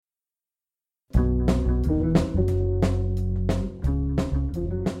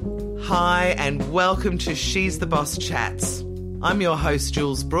Hi, and welcome to She's the Boss Chats. I'm your host,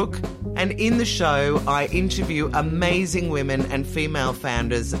 Jules Brooke, and in the show, I interview amazing women and female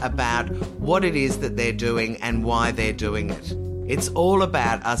founders about what it is that they're doing and why they're doing it. It's all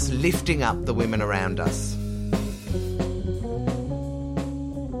about us lifting up the women around us.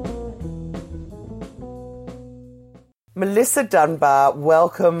 Melissa Dunbar,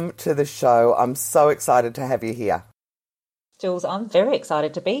 welcome to the show. I'm so excited to have you here. Jules, I'm very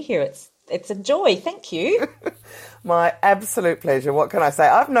excited to be here. It's a joy. Thank you. My absolute pleasure. What can I say?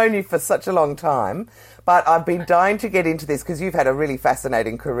 I've known you for such a long time, but I've been dying to get into this because you've had a really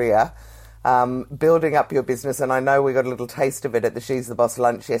fascinating career building up your business, and I know we got a little taste of it at the She's the Boss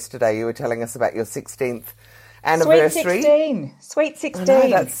lunch yesterday. You were telling us about your 16th anniversary. Sweet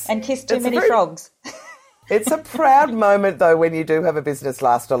 16. And kissed too many frogs. It's a proud moment, though, when you do have a business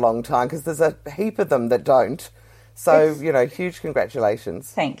last a long time, because there's a heap of them that don't. So, huge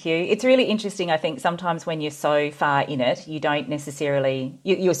congratulations. Thank you. It's really interesting, I think, sometimes when you're so far in it, you don't necessarily,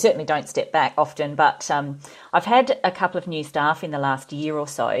 you certainly don't step back often, but I've had a couple of new staff in the last year or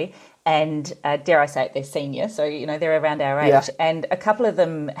so, and dare I say it, they're senior, so, they're around our age, yeah. And a couple of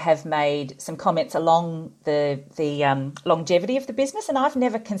them have made some comments along the longevity of the business, and I've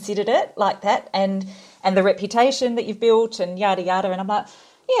never considered it like that, and the reputation that you've built and yada, yada, and I'm like,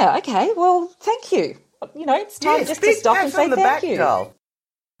 yeah, okay, well, thank you. It's time just to stop and say thank you.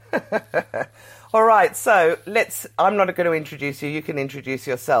 All right, so I'm not going to introduce you. You can introduce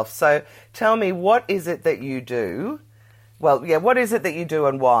yourself. So tell me, what is it that you do? Well, yeah, what is it that you do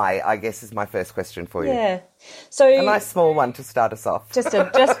and why, I guess, is my first question for you. Yeah. So a nice small one to start us off.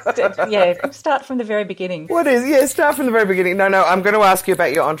 Start from the very beginning. Start from the very beginning. No, I'm going to ask you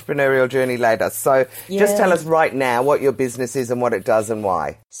about your entrepreneurial journey later. So just tell us right now what your business is and what it does and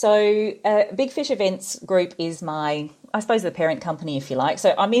why. So Big Fish Events Group is my, I suppose, the parent company, if you like.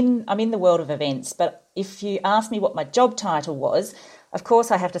 So I'm in the world of events, but if you ask me what my job title was, of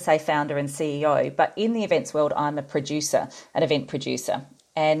course I have to say founder and CEO, but in the events world, I'm a producer, an event producer.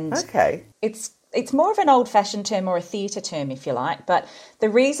 And it's more of an old-fashioned term or a theatre term, if you like, but the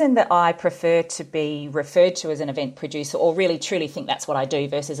reason that I prefer to be referred to as an event producer, or really truly think that's what I do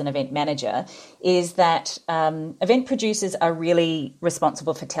versus an event manager, is that event producers are really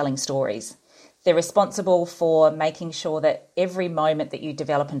responsible for telling stories. They're responsible for making sure that every moment that you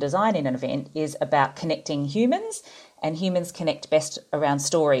develop and design in an event is about connecting humans, and humans connect best around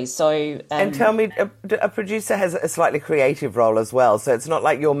stories. So, and tell me, a producer has a slightly creative role as well. So it's not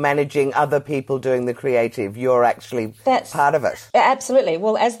like you're managing other people doing the creative. You're actually part of it. Absolutely.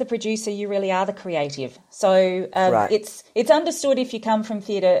 Well, as the producer, you really are the creative. So right. It's understood if you come from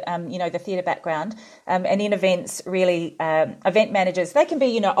theatre, the theatre background, and in events, really, event managers, they can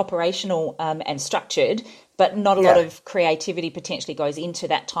be, operational and structured, but not a lot of creativity potentially goes into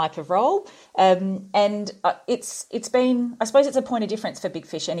that type of role. And it's been, I suppose it's a point of difference for Big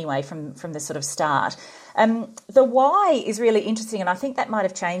Fish anyway from the sort of start. The why is really interesting, and I think that might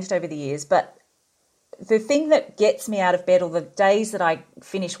have changed over the years, but the thing that gets me out of bed, or the days that I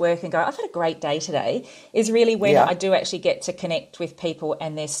finish work and go, I've had a great day today, is really when I do actually get to connect with people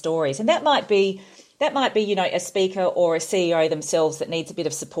and their stories. And that might be, a speaker or a CEO themselves that needs a bit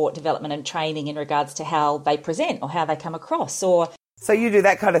of support, development and training in regards to how they present or how they come across. Or so you do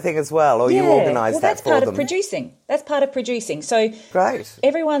that kind of thing as well, or you organise that for them? That's part of producing. That's part of producing. So great.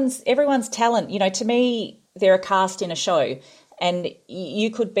 Everyone's talent, to me, they're a cast in a show. And you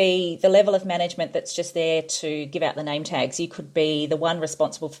could be the level of management that's just there to give out the name tags. You could be the one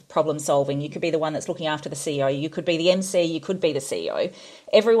responsible for problem solving. You could be the one that's looking after the CEO. You could be the MC. You could be the CEO.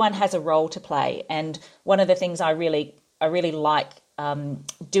 Everyone has a role to play. And one of the things I really like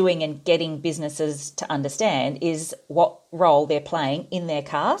doing and getting businesses to understand is what role they're playing in their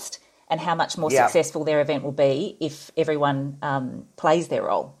cast and how much more successful their event will be if everyone plays their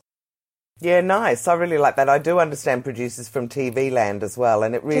role. Yeah, nice. I really like that. I do understand producers from TV land as well,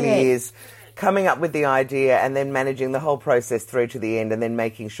 and it really is coming up with the idea and then managing the whole process through to the end and then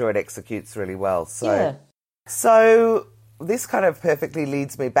making sure it executes really well. So this kind of perfectly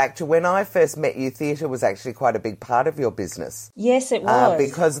leads me back to when I first met you. Theatre was actually quite a big part of your business. Yes, it was.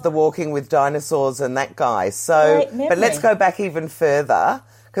 Because of the Walking with Dinosaurs and that guy. So, but let's go back even further,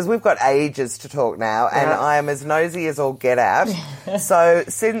 because we've got ages to talk now, and I am as nosy as all get out. So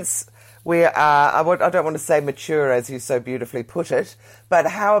since we are, I don't want to say mature, as you so beautifully put it, but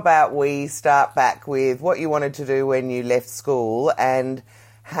how about we start back with what you wanted to do when you left school and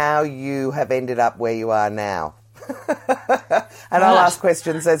how you have ended up where you are now? And I'll ask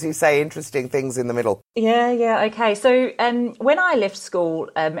questions, as you say, interesting things in the middle. Yeah, okay. So when I left school,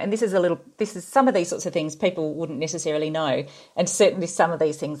 and this is some of these sorts of things people wouldn't necessarily know, and certainly some of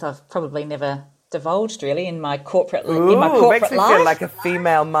these things I've probably never divulged really in my corporate life. Makes me feel like a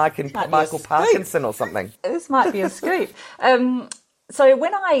female Michael Parkinson or something. This might be a scoop. So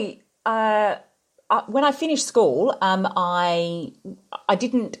when I finished school, I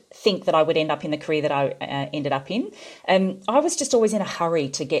didn't think that I would end up in the career that I ended up in. I was just always in a hurry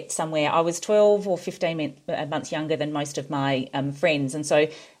to get somewhere. I was 12 or 15 months younger than most of my friends, and so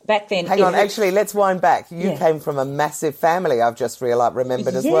back then... Hang on, actually, let's wind back. You came from a massive family, I've just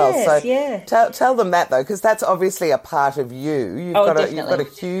remembered as well. So tell them that, though, because that's obviously a part of you. You've got a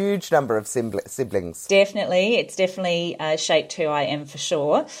huge number of siblings. Definitely. It's definitely shaped who I am for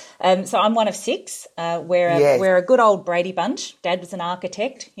sure. So I'm one of six. We're a good old Brady bunch. Dad was an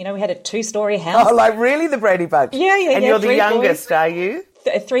architect. You know, we had a 2-story house. Oh, like really the Brady bunch? Yeah. And you're the youngest, are you?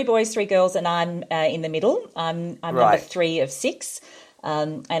 3 boys, 3 girls, and I'm in the middle. I'm number 3 of 6.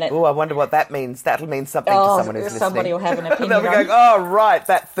 I wonder what that means. That'll mean something to someone who's listening. Somebody will have an opinion. They'll be going, oh, right,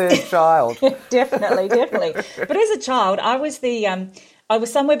 that third child. Definitely. But as a child, I was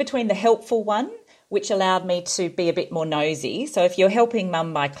somewhere between the helpful one, which allowed me to be a bit more nosy. So if you're helping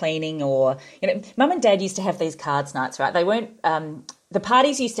mum by cleaning or, mum and dad used to have these cards nights, right? They weren't, the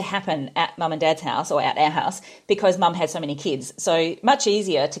parties used to happen at mum and dad's house or at our house because mum had so many kids. So much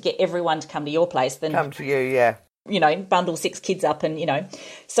easier to get everyone to come to your place than... Come to you, yeah. Bundle 6 kids up and,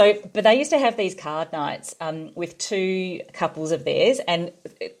 but they used to have these card nights with 2 couples of theirs, and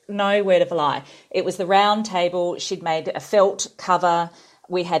no word of a lie. It was the round table. She'd made a felt cover.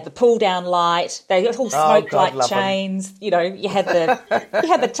 We had the pull down light. They all smoked like chains. You had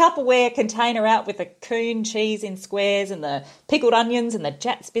the Tupperware container out with the coon cheese in squares and the pickled onions and the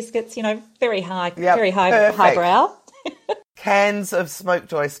Jats biscuits. Very highbrow. Cans of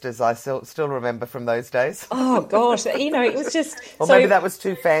smoked oysters, I still remember from those days. Oh, gosh. It was just... Or maybe that was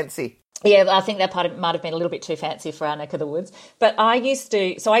too fancy. Yeah, I think that might have been a little bit too fancy for our neck of the woods. But I used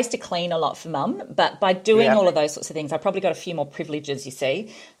to clean a lot for mum, but by doing all of those sorts of things, I probably got a few more privileges, you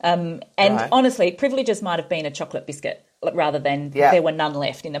see. Honestly, privileges might have been a chocolate biscuit rather than there were none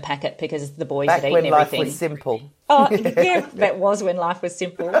left in the packet because the boys had eaten everything. Back when life was simple. Oh, yeah, that was when life was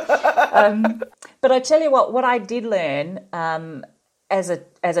simple. But I tell you what I did learn as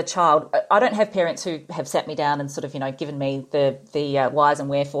a child, I don't have parents who have sat me down and sort of, given me the whys and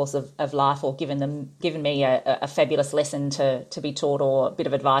wherefores of life or given me a fabulous lesson to be taught or a bit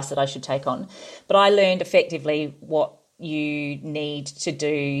of advice that I should take on. But I learned effectively what you need to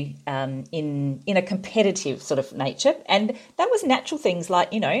do in a competitive sort of nature. And that was natural things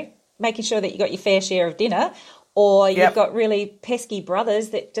like, making sure that you got your fair share of dinner, or you've got really pesky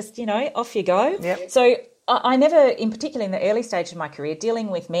brothers that just, off you go. Yep. So I never, in particular in the early stage of my career, dealing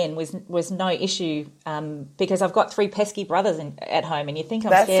with men was no issue because I've got 3 pesky brothers at home, and you think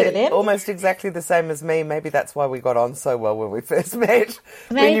I'm scared of them. Almost exactly the same as me. Maybe that's why we got on so well when we first met.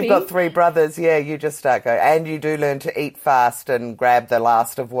 Maybe. When you've got 3 brothers, you just start going. And you do learn to eat fast and grab the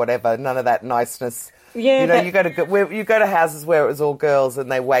last of whatever. None of that niceness. Yeah, you go to houses where it was all girls and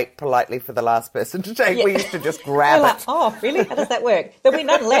they wait politely for the last person to take. Yeah. We used to just grab it. Like, oh, really? How does that work? There'll be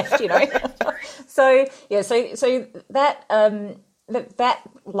none left, So that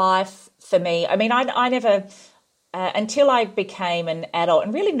life for me. I mean, I never. Until I became an adult,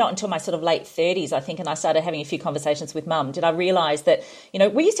 and really not until my sort of late 30s, I think, and I started having a few conversations with mum, did I realise that,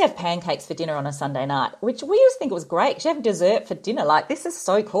 we used to have pancakes for dinner on a Sunday night, which we used to think it was great. She have dessert for dinner. Like, this is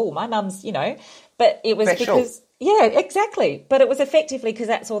so cool. My mum's, but it was special. Because, yeah, exactly. But it was effectively because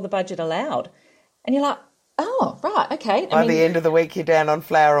that's all the budget allowed. And you're like, oh, right, okay. By the end of the week, you're down on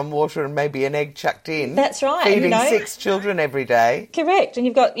flour and water and maybe an egg chucked in. That's right. Feeding 6 children every day. Correct. And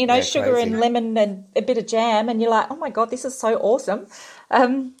you've got, sugar and lemon and a bit of jam, and you're like, oh, my God, this is so awesome.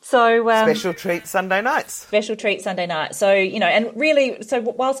 Special treat Sunday nights. Special treat Sunday night. So, and really, so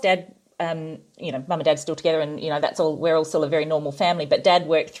whilst Dad... mum and dad's still together, and that's all. We're all still a very normal family. But Dad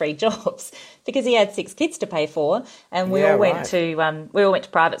worked 3 jobs because he had 6 kids to pay for, and we all went to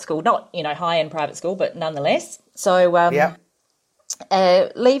private school, not high end private school, but nonetheless. So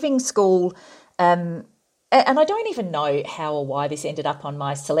leaving school, and I don't even know how or why this ended up on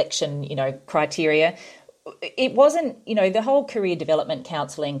my selection criteria. It wasn't, the whole career development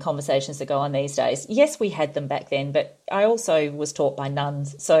counselling conversations that go on these days. Yes, we had them back then, but I also was taught by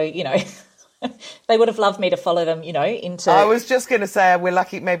nuns. So, they would have loved me to follow them, into... I was just going to say,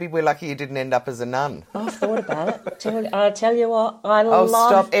 maybe we're lucky you didn't end up as a nun. I've thought about it. I'll tell you what,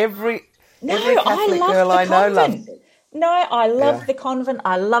 every Catholic girl I know loves... No, I loved the convent.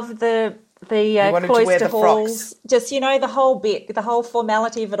 I loved the wanted to wear cloister the halls, frocks. just, the whole bit, the whole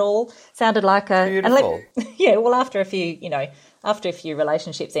formality of it all sounded like Beautiful. Yeah, well, after a few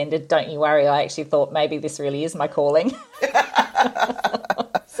relationships ended, don't you worry, I actually thought maybe this really is my calling.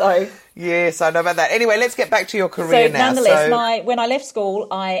 So yes, I know about that. Anyway, let's get back to your career now. Nonetheless, when I left school,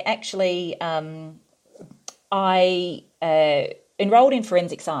 I actually enrolled in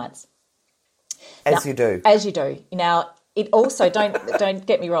forensic science. As you do. As you do. Now, it also, don't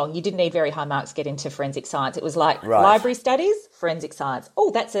get me wrong, you didn't need very high marks to get into forensic science. It was like library studies, forensic science.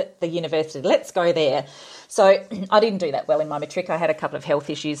 Oh, that's at the university. Let's go there. So I didn't do that well in my matric. I had a couple of health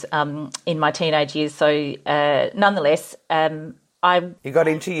issues in my teenage years. So nonetheless, You got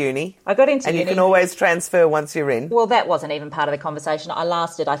into uni. I got into uni. And you can always transfer once you're in. Well, that wasn't even part of the conversation. I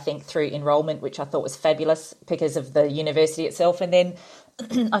lasted, I think, through enrolment, which I thought was fabulous because of the university itself. And then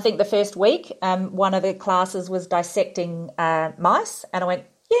I think the first week, one of the classes was dissecting mice. And I went,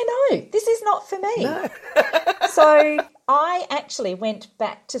 no, this is not for me. No. So I actually went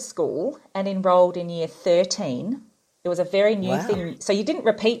back to school and enrolled in year 13. It was a very new thing. So you didn't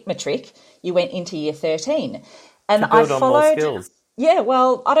repeat matric. You went into year 13. And I followed. More skills. Yeah,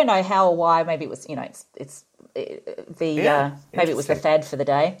 well, I don't know how or why. Maybe it was, maybe it was the fad for the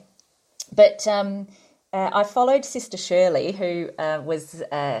day. But I followed Sister Shirley, who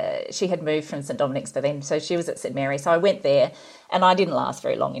she had moved from St Dominic's by then, so she was at St Mary. So I went there, and I didn't last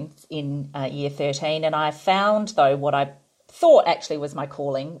very long in year 13. And I found, though, what I thought actually was my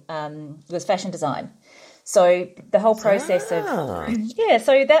calling was fashion design. So the whole process of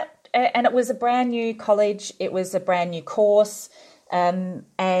so that. And it was a brand new college. It was a brand new course, and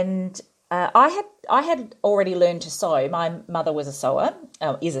I had already learned to sew. My mother was a sewer,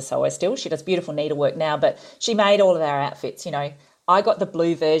 is a sewer still. She does beautiful needlework now, but she made all of our outfits. I got the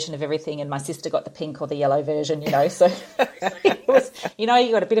blue version of everything, and my sister got the pink or the yellow version. So it was, you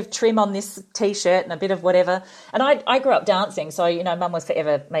got a bit of trim on this t-shirt and a bit of whatever. And I grew up dancing, so Mum was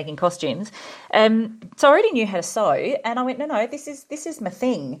forever making costumes. So I already knew how to sew, and I went, no, this is my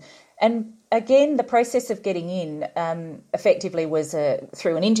thing. And again, the process of getting in effectively was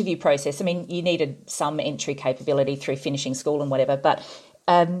through an interview process. I mean, you needed some entry capability through finishing school and whatever. But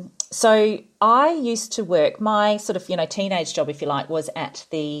so I used to work, my sort of, teenage job, if you like, was at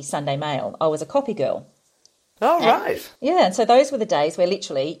the Sunday Mail. I was a copy girl. Oh, right. Yeah, and so those were the days where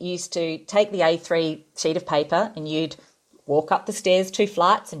literally you used to take the A3 sheet of paper and you'd walk up the stairs 2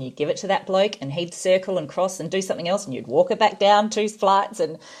 flights and you'd give it to that bloke and he'd circle and cross and do something else and you'd walk it back down 2 flights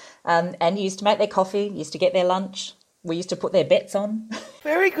and you used to make their coffee, used to get their lunch. We used to put their bets on.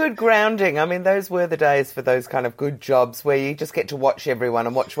 Very good grounding. I mean, those were the days for those kind of good jobs where you just get to watch everyone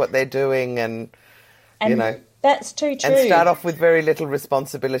and watch what they're doing and that's too true. And start off with very little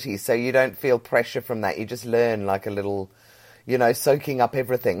responsibility so you don't feel pressure from that. You just learn like a little, soaking up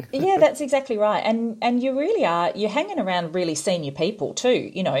everything. Yeah, that's exactly right. And you really are, you're hanging around really senior people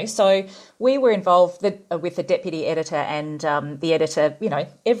too, So we were involved with the deputy editor and the editor,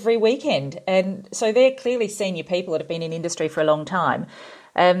 every weekend. And so they're clearly senior people that have been in industry for a long time.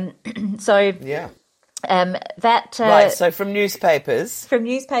 Yeah. Right, so from newspapers.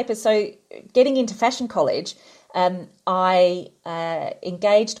 So getting into fashion college, I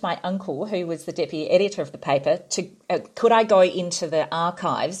engaged my uncle, who was the deputy editor of the paper, to could I go into the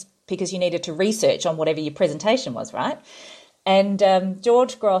archives because you needed to research on whatever your presentation was, right? And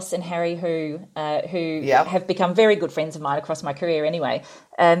George Gross and Harry, who have become very good friends of mine across my career anyway,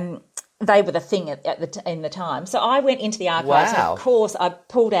 they were the thing in the time. So I went into the archives and, of course, I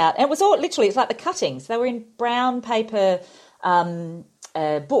pulled out, and it was all literally, it's like the cuttings. They were in brown paper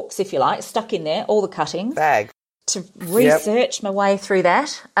books, if you like, stuck in there, all the cuttings. Bag. To research my way through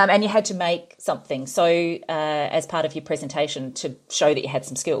that. And you had to make something. So as part of your presentation to show that you had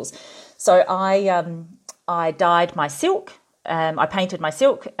some skills. So I dyed my silk. I painted my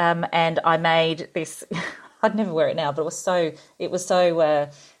silk and I made this, I'd never wear it now, but it was so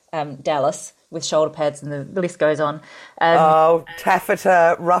Dallas with shoulder pads and the list goes on.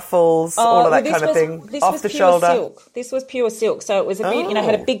 Taffeta, ruffles, all of that kind of thing, off the shoulder. Silk. This was pure silk. So it was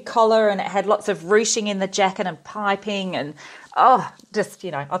had a big collar and it had lots of ruching in the jacket and piping and, I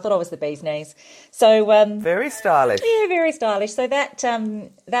thought I was the bee's knees. So very stylish. Yeah, very stylish. So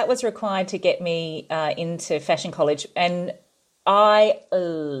that was required to get me into fashion college and I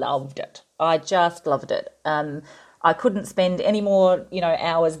loved it. I just loved it. I couldn't spend any more,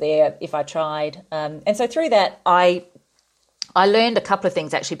 hours there if I tried. And so through that, I learned a couple of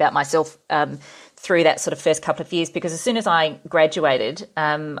things actually about myself through that sort of first couple of years, because as soon as I graduated,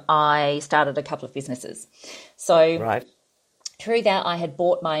 I started a couple of businesses. So through that, I had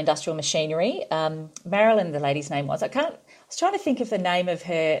bought my industrial machinery. Marilyn, the lady's name was. I was trying to think of the name of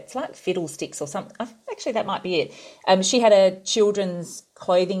her. It's like Fiddlesticks or something. Actually, that might be it. She had a children's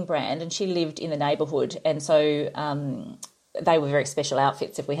clothing brand, and she lived in the neighbourhood, and so they were very special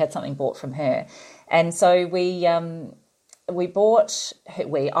outfits if we had something bought from her. And so I bought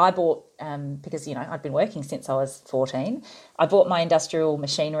because I'd been working since I was 14. I bought my industrial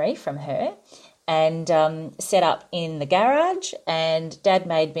machinery from her and set up in the garage, and Dad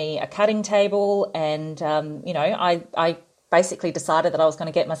made me a cutting table, and I basically decided that I was going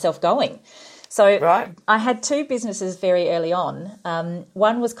to get myself going. So right. I had two businesses very early on.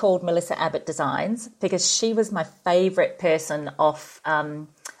 One was called Melissa Abbott Designs, because she was my favourite person off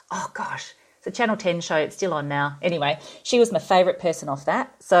it's a Channel 10 show. It's still on now. Anyway, she was my favourite person off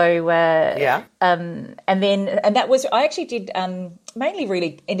that. So and that was, I actually did mainly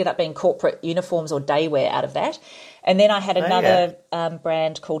really ended up being corporate uniforms or day wear out of that. And then I had another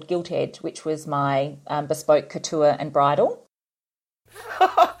brand called Gilt Edge, which was my bespoke couture and bridal.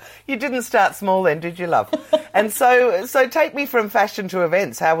 You didn't start small then, did you, love? And so take me from fashion to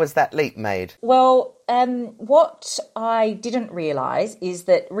events. How was that leap made? Well, what I didn't realise is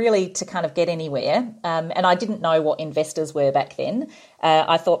that really to kind of get anywhere, and I didn't know what investors were back then.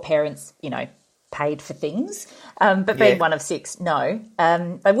 I thought parents, paid for things, but being one of six, no.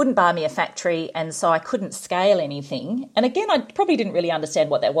 They wouldn't buy me a factory, and so I couldn't scale anything. And again, I probably didn't really understand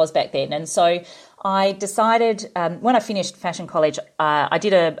what that was back then. And so I decided, when I finished fashion college, I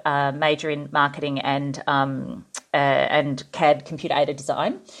did a major in marketing and CAD, computer-aided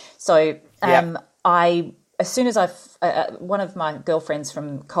design. So as soon as one of my girlfriends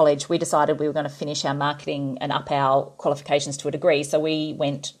from college, we decided we were going to finish our marketing and up our qualifications to a degree. So we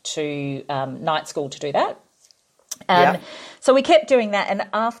went to night school to do that. So we kept doing that. And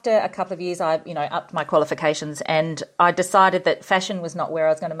after a couple of years, I upped my qualifications, and I decided that fashion was not where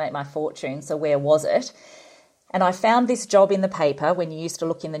I was going to make my fortune. So where was it? And I found this job in the paper when you used to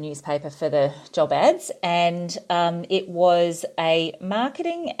look in the newspaper for the job ads. And it was a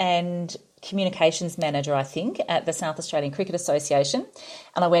marketing and communications manager, I think, at the South Australian Cricket Association.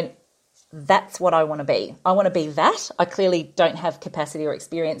 And I went, that's what I want to be. I want to be that. I clearly don't have capacity or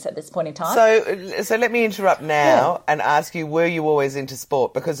experience at this point in time. So let me interrupt now and ask you, were you always into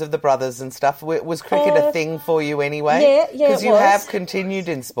sport because of the brothers and stuff? Was cricket a thing for you anyway? Yeah, because you have continued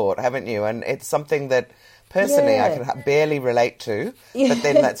in sport, haven't you? And it's something that personally I can barely relate to, but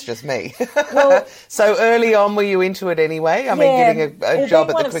then that's just me. Well, so early on, were you into it anyway? I mean, getting a job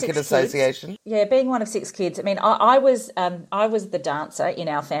at the Cricket Association? Yeah, being one of six kids. I mean, I was the dancer in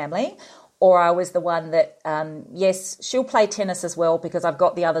our family, or I was the one that, yes, she'll play tennis as well because I've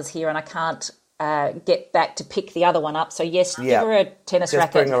got the others here and I can't get back to pick the other one up. So, yes, give her a tennis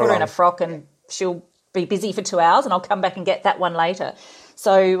racket, put her in a frock, and she'll be busy for 2 hours and I'll come back and get that one later.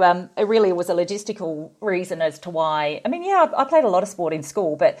 So it really was a logistical reason as to why. I mean, I played a lot of sport in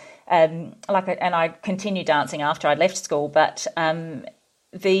school, but and I continued dancing after I'd left school. But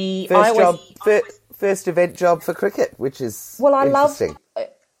first event job for cricket, which is interesting.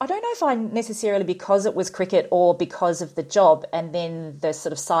 I don't know if I necessarily because it was cricket or because of the job and then the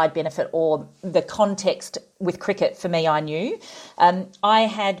sort of side benefit or the context with cricket for me, I knew. I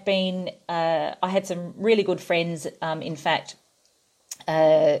had some really good friends, in fact,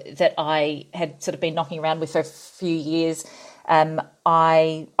 that I had sort of been knocking around with for a few years.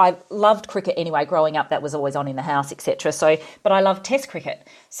 I loved cricket anyway. Growing up, that was always on in the house, etc. So, but I loved Test cricket.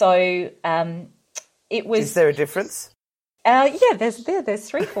 So it was. Is there a difference? There's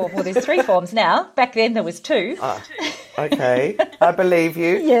three forms. Well, there's three forms now. Back then there was two. Okay, I believe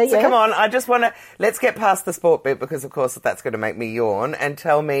you. So come on, I just want to let's get past the sport bit because, of course, that's going to make me yawn. And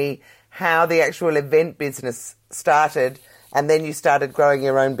tell me how the actual event business started. And then you started growing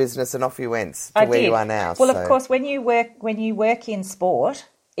your own business and off you went to where you are now. Well, of course, when you work in sport,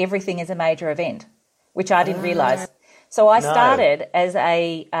 everything is a major event, which I didn't realise. So I started as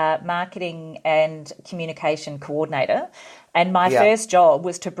a marketing and communication coordinator, and my first job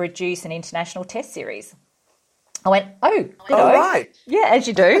was to produce an international test series. I went, right. Yeah, as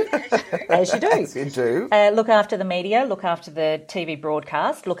you do. As you do. As you do. Look after the media, look after the TV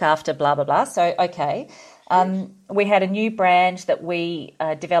broadcast, look after blah, blah, blah. So, okay. We had a new brand that we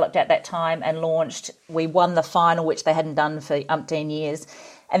developed at that time and launched. We won the final, which they hadn't done for umpteen years.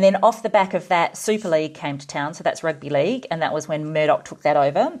 And then off the back of that, Super League came to town. So that's rugby league. And that was when Murdoch took that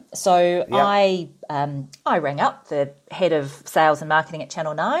over. So I rang up the head of sales and marketing at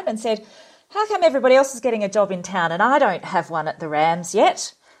Channel 9 and said, how come everybody else is getting a job in town and I don't have one at the Rams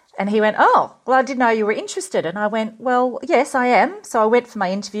yet? And he went, oh, well, I didn't know you were interested. And I went, well, yes, I am. So I went for my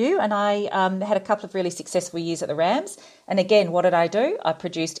interview and I had a couple of really successful years at the Rams. And again, what did I do? I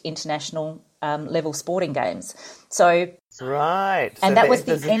produced international level sporting games. So right, and so that was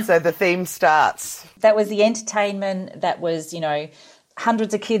so the theme starts. That was the entertainment. That was, you know,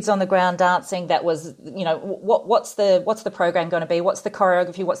 hundreds of kids on the ground dancing. That was, you know, what's the program going to be? What's the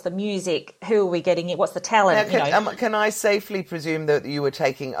choreography? What's the music? Who are we getting in? What's the talent? Now, can I safely presume that you were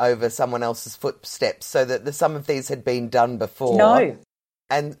taking over someone else's footsteps, so that some of these had been done before? No.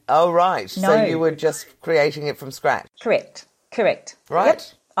 And right, no. So you were just creating it from scratch. Correct. Right. Yep.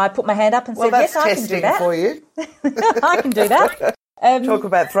 I put my hand up and said, "Yes, I can do that." For you. I can do that. Talk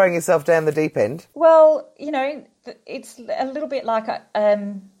about throwing yourself down the deep end. Well, you know, it's a little bit like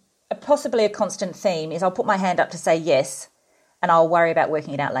possibly a constant theme is I'll put my hand up to say yes, and I'll worry about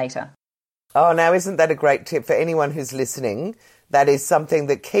working it out later. Oh, now isn't that a great tip for anyone who's listening? That is something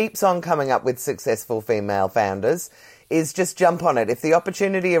that keeps on coming up with successful female founders, is just jump on it. If the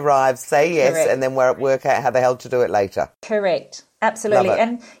opportunity arrives, say yes, Correct. and then work out how the hell to do it later. Correct. Absolutely. Love it.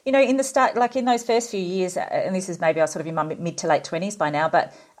 And, you know, in the start, like in those first few years, and this is maybe I was sort of in my mid to late 20s by now,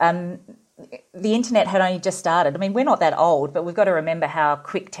 but the internet had only just started. I mean, we're not that old, but we've got to remember how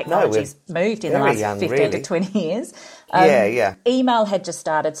quick technology's moved in the last 15 to 20 years. Yeah. Email had just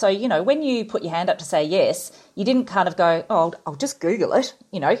started. So, you know, when you put your hand up to say yes, you didn't kind of go, oh, I'll just Google it.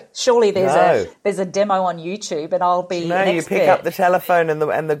 You know, surely there's a demo on YouTube and I'll be an expert. You pick up the telephone and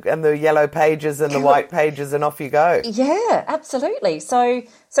the yellow pages and the white pages and off you go. Yeah, absolutely. So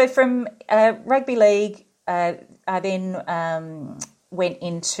from rugby league, I then went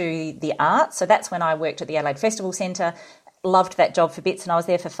into the arts. So that's when I worked at the Adelaide Festival Centre. Loved that job for bits, and I was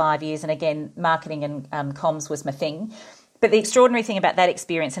there for 5 years. And again, marketing and comms was my thing. But the extraordinary thing about that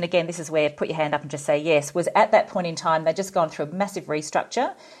experience, and again, this is where put your hand up and just say yes, was at that point in time, they'd just gone through a massive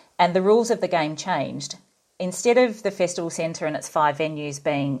restructure and the rules of the game changed. Instead of the Festival Centre and its 5 venues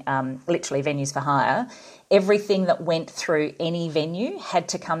being literally venues for hire, everything that went through any venue had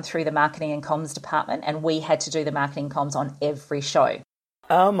to come through the marketing and comms department, and we had to do the marketing and comms on every show.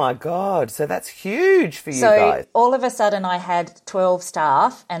 Oh, my God. So that's huge for you guys. So all of a sudden I had 12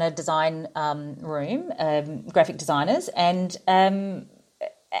 staff and a design room, graphic designers, and I,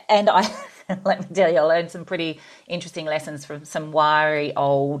 let me tell you, I learned some pretty interesting lessons from some wiry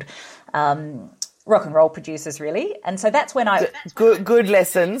old rock and roll producers, really. And so that's when I... Good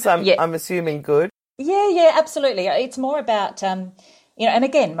lessons, I'm assuming good. Yeah, absolutely. It's more about... you know, and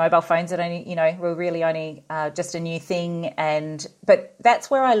again, mobile phones were really only just a new thing, but that's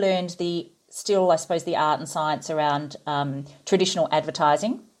where I learned the art and science around traditional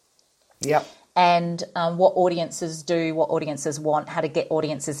advertising. Yep. And what audiences do, what audiences want, how to get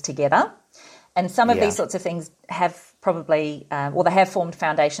audiences together. And some of these sorts of things have probably, they have formed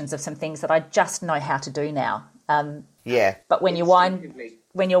foundations of some things that I just know how to do now. But when you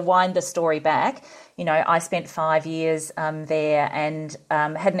wind the story back, you know, I spent 5 years there and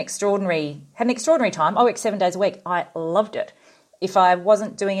had an extraordinary time. I worked 7 days a week. I loved it. If I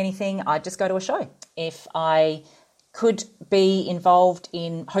wasn't doing anything, I'd just go to a show. If I could be involved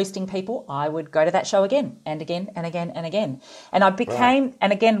in hosting people, I would go to that show again and again and again and again. And I became,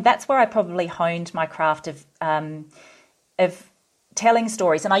 and again, that's where I probably honed my craft of telling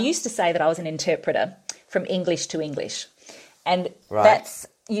stories. And I used to say that I was an interpreter from English to English. And that's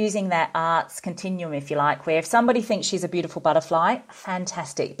using that arts continuum, if you like, where if somebody thinks she's a beautiful butterfly,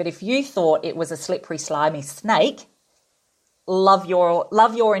 fantastic. But if you thought it was a slippery, slimy snake, love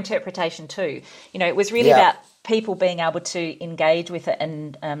your interpretation too. You know, it was really about people being able to engage with it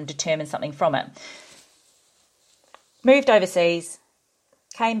and determine something from it. Moved overseas,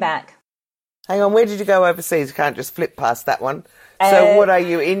 came back. Hang on, where did you go overseas? You can't just flip past that one. So what are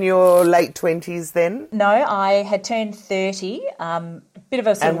you, in your late 20s then? No, I had turned 30, bit of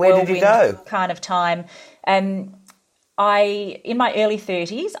a sort of where did you go? Kind of time. In my early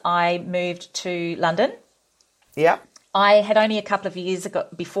 30s, I moved to London. Yeah. I had only a couple of years ago,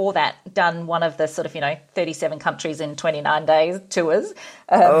 before that, done one of the sort of, 37 countries in 29 days tours.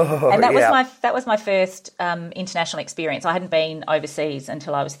 And that was my first international experience. I hadn't been overseas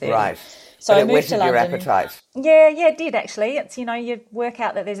until I was 30. Right. So I moved to London. Your appetite. Yeah, it did actually. It's, you work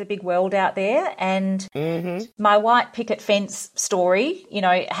out that there's a big world out there, and my white picket fence story,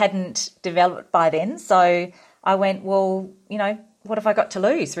 hadn't developed by then. So I went, well, what have I got to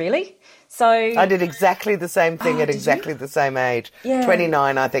lose, really? So I did exactly the same thing at exactly the same age. Yeah.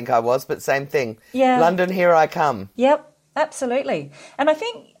 29, I think I was, but same thing. Yeah. London, here I come. Yep, absolutely. And I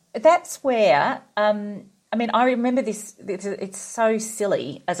think that's where, I remember this, it's so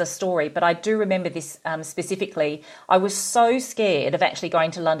silly as a story, but I do remember this specifically. I was so scared of actually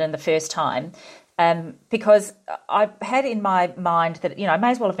going to London the first time because I had in my mind that, I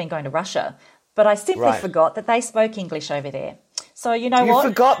may as well have been going to Russia. but I simply Right. forgot that they spoke English over there. So you know You what?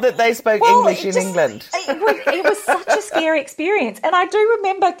 forgot that they spoke Well, English in England. It was such a scary experience. And I do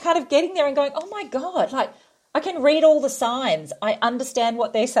remember kind of getting there and going, oh my God, like I can read all the signs. I understand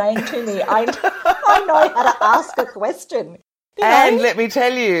what they're saying to me. I know how to ask a question. You know? And let me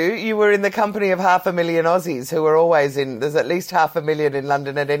tell you, you were in the company of 500,000 Aussies who were always there's at least 500,000 in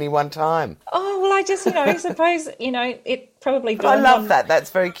London at any one time. Oh, well, I just, suppose, it probably But I dawned love on- that.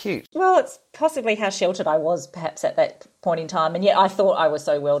 That's very cute. Well, it's possibly how sheltered I was perhaps at that point in time. And yet I thought I was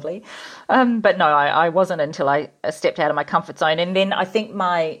so worldly. But no, I wasn't until I stepped out of my comfort zone. And then I think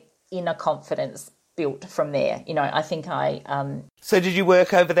my inner confidence built from there. I think So did you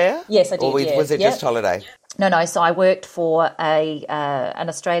work over there? Yes, I did, Or yeah. was it Yep. just holiday? No. So I worked for an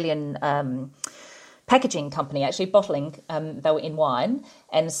Australian packaging company, actually bottling. They were in wine,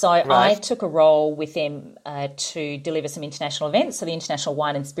 and so I Right. took a role with them to deliver some international events. So the International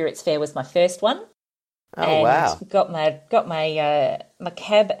Wine and Spirits Fair was my first one. Oh, And wow. got my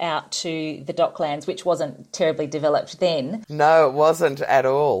cab out to the Docklands, which wasn't terribly developed then. No, it wasn't at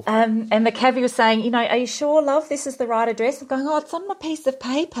all. And the cabbie was saying, are you sure, love, this is the right address? I'm going, it's on my piece of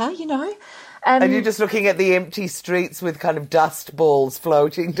paper, And you're just looking at the empty streets with kind of dust balls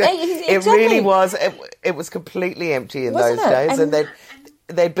floating down. Exactly. It really was. It was completely empty in Wasn't those it? days. And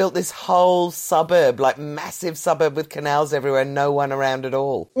they built this whole suburb, like massive suburb with canals everywhere, no one around at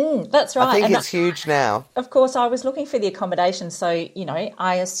all. That's right. I think And it's huge now. of course, I was looking for the accommodation, so,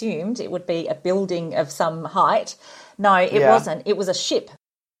 I assumed it would be a building of some height. No, it wasn't. It was a ship.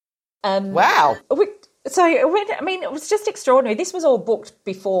 Wow. So, it was just extraordinary. This was all booked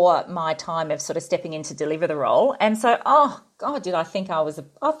before my time of sort of stepping in to deliver the role. And so, oh, God, did I think I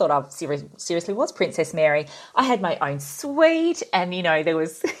thought I seriously was Princess Mary. I had my own suite and, there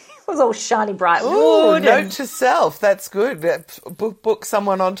was, it was all shiny bright Ooh, wood. note to self. That's good. Book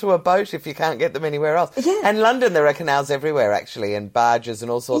someone onto a boat if you can't get them anywhere else. Yeah. And London, there are canals everywhere, actually, and barges and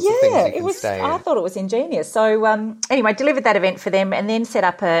all sorts of things you can stay in. I thought it was ingenious. So anyway, delivered that event for them and then set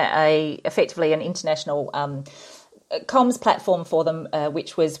up effectively an international comms platform for them,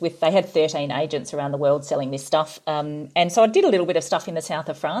 which was they had 13 agents around the world selling this stuff. And so I did a little bit of stuff in the south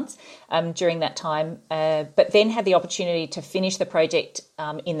of France during that time, but then had the opportunity to finish the project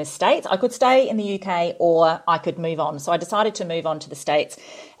in the States. I could stay in the UK or I could move on. So I decided to move on to the States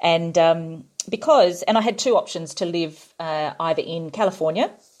and I had two options to live either in California,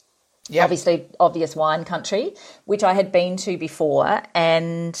 Yep. obviously obvious wine country, which I had been to before,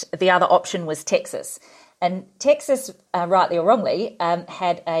 and the other option was Texas. And Texas, rightly or wrongly,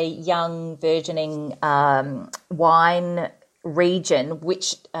 had a young, burgeoning wine region,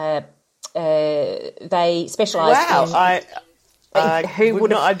 which they specialised in. Wow,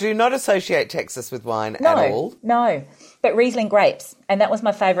 Who I do not associate Texas with wine at all. No, but Riesling grapes, and that was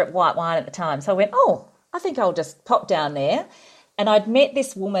my favourite white wine at the time. So I went, I think I'll just pop down there. And I'd met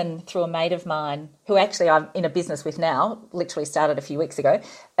this woman through a mate of mine who actually I'm in a business with now, literally started a few weeks ago.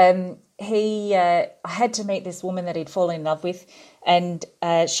 I had to meet this woman that he'd fallen in love with, and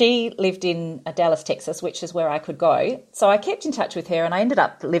she lived in Dallas, Texas, which is where I could go. So I kept in touch with her, and I ended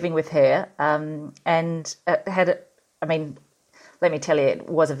up living with her let me tell you, it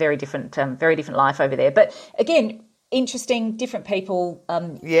was a very different life over there. But again, interesting, different people.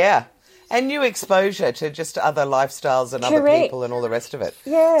 Yeah. And new exposure to just other lifestyles and other Correct. people and all the rest of it.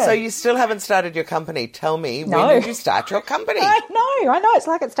 Yeah. So you still haven't started your company. Tell me, No. when did you start your company? I know. It's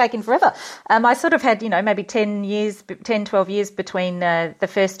like it's taken forever. I sort of had, maybe 10, 12 years between the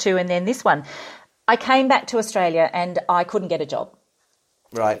first two and then this one. I came back to Australia and I couldn't get a job.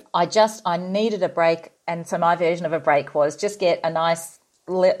 Right. I needed a break. And so my version of a break was just get a nice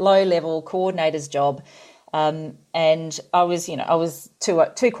low-level coordinator's job. And I was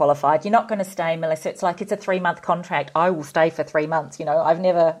too qualified. You're not going to stay, Melissa. It's like it's a 3-month contract. I will stay for 3 months. I've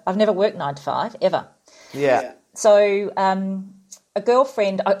never worked 9 to 5 ever. Yeah. So a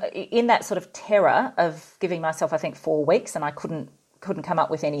girlfriend in that sort of terror of giving myself, I think, 4 weeks, and I couldn't come up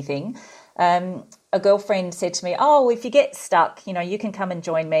with anything. A girlfriend said to me, if you get stuck, you can come and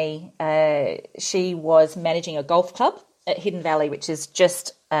join me. She was managing a golf club at Hidden Valley, which is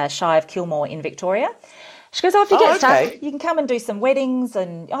just shy of Kilmore in Victoria. She goes, if you get stuck, you can come and do some weddings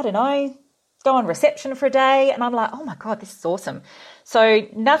and, I don't know, go on reception for a day. And I'm like, oh, my God, this is awesome. So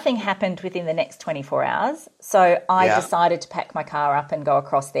nothing happened within the next 24 hours. So I decided to pack my car up and go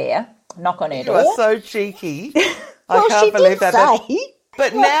across there, knock on her door. You are so cheeky. Well, I can't believe that. Say.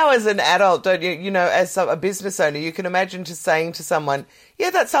 But now as an adult, don't you, as a business owner, you can imagine just saying to someone, yeah,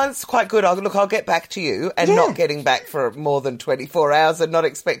 that sounds quite good. I'll get back to you, and not getting back for more than 24 hours and not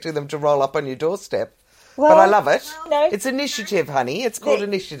expecting them to roll up on your doorstep. But I love it. No. It's initiative, honey. It's called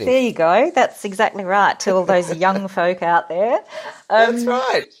initiative. There you go. That's exactly right to all those young folk out there. That's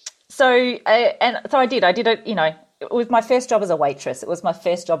right. So I did it, it was my first job as a waitress. It was my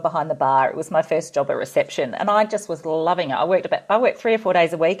first job behind the bar. It was my first job at reception. And I just was loving it. I worked 3 or 4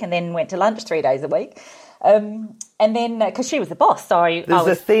 days a week and then went to lunch 3 days a week. And then, because she was the boss, so There's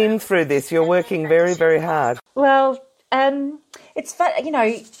a theme through this. You're working very, very hard. Well, it's fun,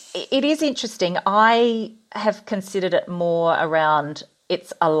 it is interesting. I have considered it more around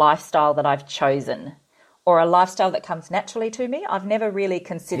it's a lifestyle that I've chosen or a lifestyle that comes naturally to me. I've never really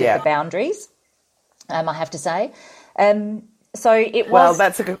considered the boundaries, I have to say. So it was... Well,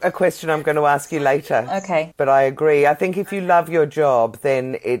 that's a question I'm going to ask you later. Okay. But I agree. I think if you love your job,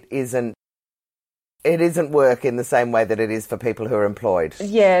 then it isn't work in the same way that it is for people who are employed.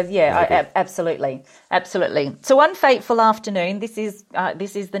 Yeah, absolutely. So one fateful afternoon, this is the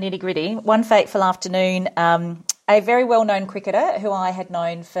nitty-gritty. One fateful afternoon, a very well-known cricketer who I had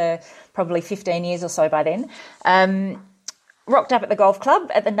known for probably 15 years or so by then, rocked up at the golf club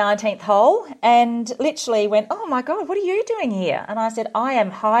at the 19th hole and literally went, "Oh my God, what are you doing here?" And I said, "I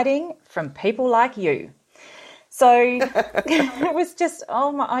am hiding from people like you." So it was just,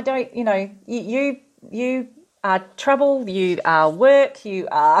 I don't, you are trouble, you are work, you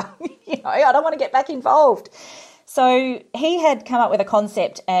are, I don't want to get back involved. So he had come up with a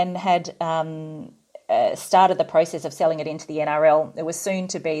concept and had started the process of selling it into the NRL. It was soon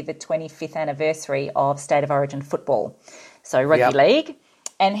to be the 25th anniversary of State of Origin football, so rugby league.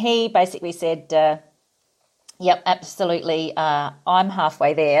 And he basically said, yep, absolutely, I'm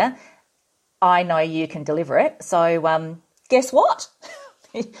halfway there. I know you can deliver it. So guess what?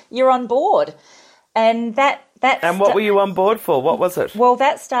 You're on board. And And what were you on board for? What was it? Well,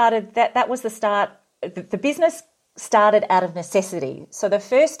 that was the start. The business started out of necessity. So the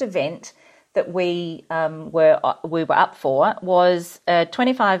first event that we were up for was a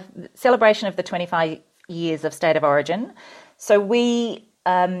celebration of the 25 years of State of Origin. So we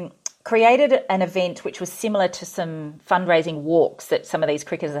created an event which was similar to some fundraising walks that some of these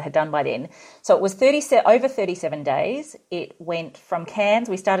cricketers had done by then. So it was over 37 days. It went from Cairns.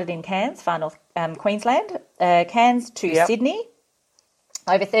 We started in Cairns, far north Queensland, Cairns to Sydney.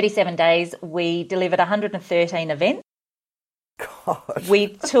 Over 37 days, we delivered 113 events. God. We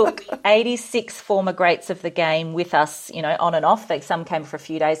took 86 former greats of the game with us, on and off. Like some came for a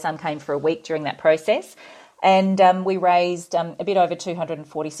few days, some came for a week during that process. And we raised a bit over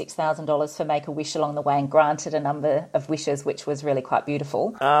 $246,000 for Make-A-Wish along the way and granted a number of wishes, which was really quite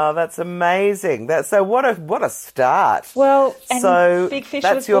beautiful. Oh, that's amazing. So what a start. Well, and so Big Fish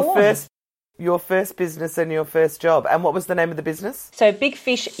that's was your born. Your first business and your first job. And what was the name of the business? So Big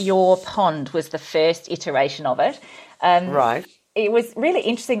Fish Your Pond was the first iteration of it. Right. It was really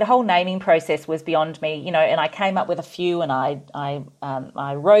interesting. The whole naming process was beyond me, and I came up with a few and I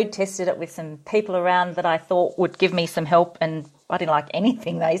road tested it with some people around that I thought would give me some help, and I didn't like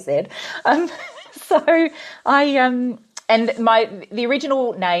anything they said. So the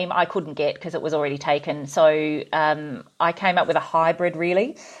original name I couldn't get because it was already taken. So I came up with a hybrid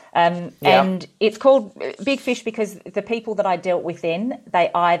really. And it's called Big Fish because the people that I dealt with then, they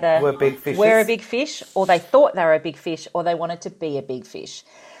either were a big fish or they thought they were a big fish or they wanted to be a big fish.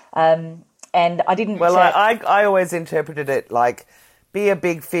 And I didn't... Well, I always interpreted it like be a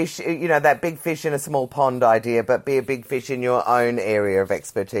big fish, that big fish in a small pond idea, but be a big fish in your own area of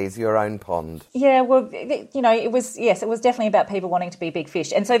expertise, your own pond. Yeah, well, it was definitely about people wanting to be big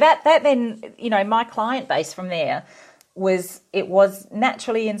fish. And so that then, my client base from there was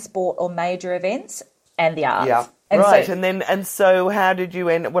naturally in sport or major events and the arts. Yeah. And right, so, and so how did you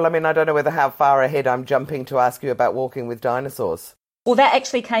end? Well, I mean, I don't know how far ahead I'm jumping to ask you about Walking with Dinosaurs. Well, that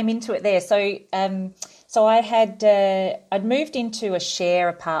actually came into it there. So I had I'd moved into a share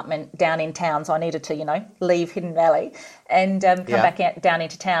apartment down in town, so I needed to leave Hidden Valley and come back down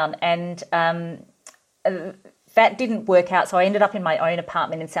into town, and that didn't work out. So I ended up in my own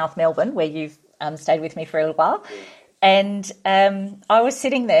apartment in South Melbourne, where you've stayed with me for a little while, and I was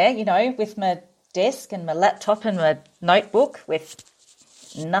sitting there, with my desk and my laptop and my notebook with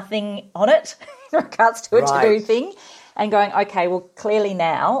nothing on it in regards to a to-do thing. And going, okay, well, clearly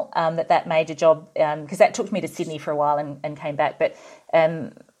now that major job, because that took me to Sydney for a while and came back, but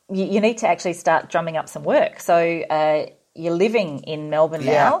you need to actually start drumming up some work. So you're living in Melbourne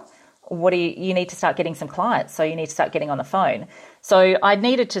now. You need to start getting some clients. So you need to start getting on the phone. So I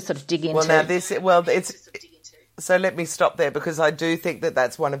needed to sort of dig into... So let me stop there, because I do think that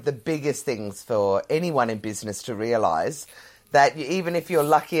that's one of the biggest things for anyone in business to realise, that even if you're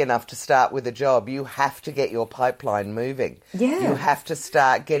lucky enough to start with a job, you have to get your pipeline moving. Yeah. You have to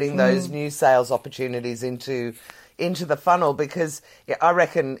start getting those new sales opportunities into the funnel, because I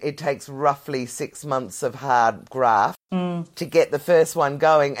reckon it takes roughly 6 months of hard graft to get the first one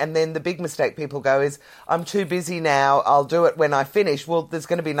going. And then the big mistake people go is, I'm too busy now, I'll do it when I finish. Well, there's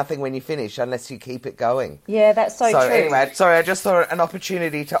going to be nothing when you finish unless you keep it going. Yeah, that's so true. Anyway, sorry, I just thought an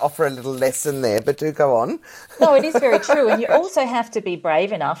opportunity to offer a little lesson there, but do go on. No, it is very true. And you also have to be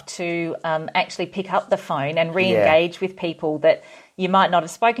brave enough to actually pick up the phone and re-engage with people that you might not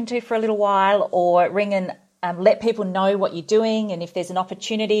have spoken to for a little while, or ring and let people know what you're doing, and if there's an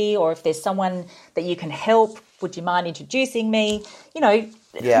opportunity or if there's someone that you can help, would you mind introducing me? You know,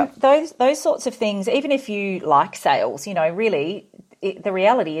 those sorts of things. Even if you like sales, you know, really, the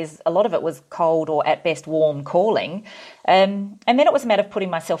reality is a lot of it was cold or at best warm calling. And then it was a matter of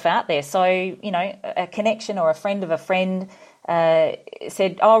putting myself out there. So, you know, a connection or a friend of a friend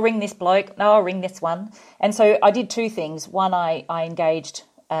said, oh, ring this bloke. No, I'll ring this one. And so I did two things. One, I engaged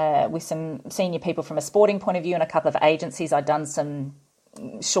with some senior people from a sporting point of view and a couple of agencies I'd done some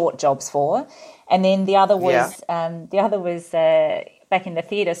short jobs for. And then the other was back in the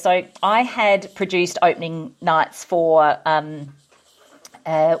theatre. So I had produced opening nights for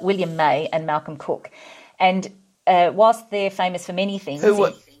William May and Malcolm Cook. And whilst they're famous for many things...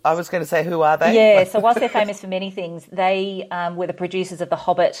 I was going to say, who are they? Yeah, so whilst they're famous for many things, they were the producers of The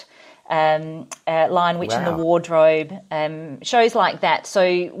Hobbit, Lion, Witch and the Wardrobe, shows like that.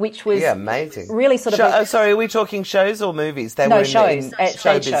 So, which was amazing. Really sort of. Sorry, are we talking shows or movies? They no, were shows. in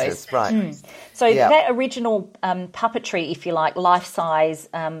show business, shows. Right? So that original puppetry, if you like, life-size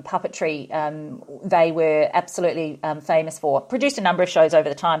puppetry, they were absolutely famous for. Produced a number of shows over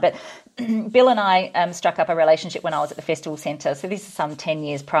the time, but Bill and I struck up a relationship when I was at the Festival Centre. So this is some 10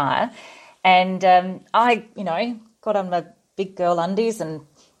 years prior, and I, you know, got on my big girl undies and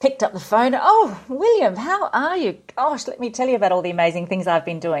picked up the phone. Oh, William, how are you? Gosh, let me tell you about all the amazing things I've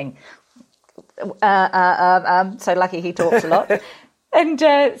been doing. So lucky he talks a lot. And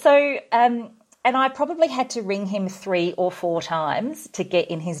and I probably had to ring him 3 or 4 times to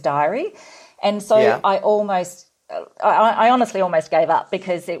get in his diary. And so I honestly almost gave up,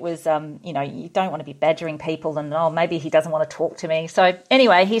 because it was, you know, you don't want to be badgering people and, oh, maybe he doesn't want to talk to me. So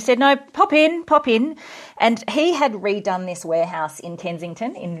anyway, he said, no, pop in. And he had redone this warehouse in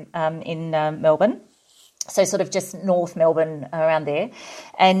Kensington in Melbourne. So sort of just North Melbourne, around there.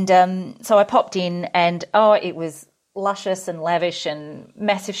 And so I popped in, and, it was luscious and lavish and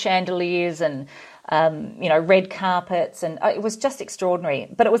massive chandeliers and, you know, red carpets, and it was just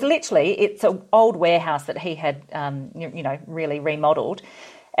extraordinary. But it was literally, it's an old warehouse that he had, you know, really remodelled.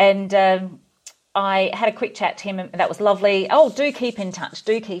 And I had a quick chat to him, and that was lovely. Oh, do keep in touch.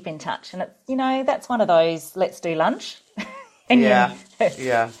 And, it's, you know, that's one of those, let's do lunch. And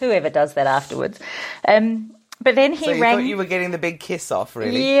whoever does that afterwards. But then he rang. Thought you were getting the big kiss off,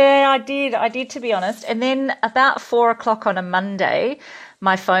 really? Yeah, I did, to be honest. And then about 4:00 on a Monday,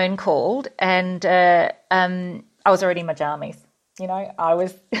 my phone called, and I was already in my jammies. You know, I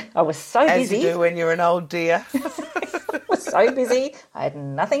was so busy. As you do when you're an old dear. I was so busy. I had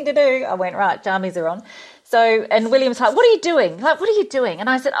nothing to do. I went, right, jammies are on. So, and William's like, what are you doing? And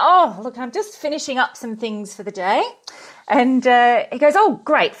I said, oh, look, I'm just finishing up some things for the day. And he goes, oh,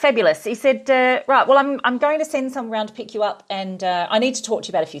 great, fabulous. He said, right, well, I'm going to send someone around to pick you up, and I need to talk to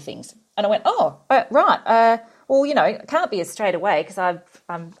you about a few things. And I went, oh, right. Well, you know, it can't be as straight away, because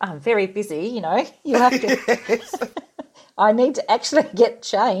I'm very busy, you know. You have to... I need to actually get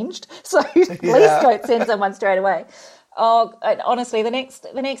changed, so please don't send someone straight away. Oh, honestly, the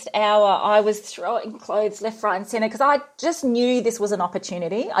next hour I was throwing clothes left, right and centre, because I just knew this was an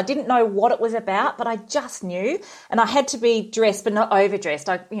opportunity. I didn't know what it was about, but I just knew. And I had to be dressed but not overdressed.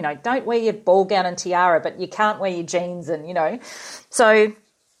 Don't wear your ball gown and tiara, but you can't wear your jeans and, you know. So...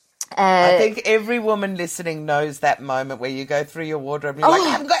 I think every woman listening knows that moment where you go through your wardrobe and you're like, I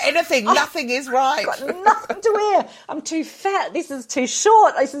haven't got anything. Nothing is right. I've got nothing to wear. I'm too fat. This is too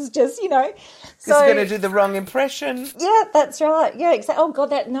short. This is just, you know. This is going to do the wrong impression. Yeah, that's right. Yeah, exactly. Oh, God,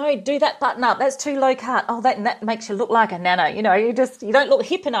 do that button up. That's too low cut. Oh, that makes you look like a nano. You know, you don't look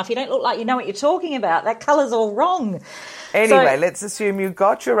hip enough. You don't look like you know what you're talking about. That colour's all wrong. Anyway, let's assume you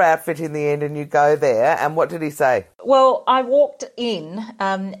got your outfit in the end and you go there. And what did he say? Well, I walked in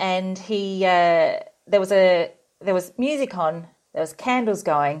and there was music on, there was candles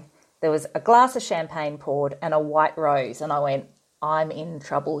going, there was a glass of champagne poured and a white rose. And I went, I'm in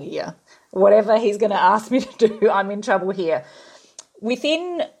trouble here. Whatever he's going to ask me to do, I'm in trouble here.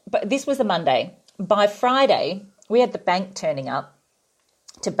 But this was a Monday. By Friday, we had the bank turning up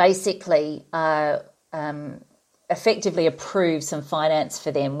to basically effectively approved some finance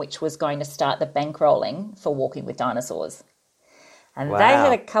for them, which was going to start the bankrolling for Walking with Dinosaurs. And Wow. they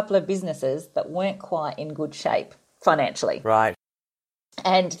had a couple of businesses that weren't quite in good shape financially. Right.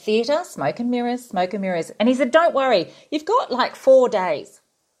 And theatre, smoke and mirrors, smoke and mirrors. And he said, don't worry, you've got like 4 days.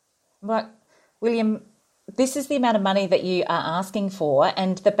 I'm like, William, this is the amount of money that you are asking for,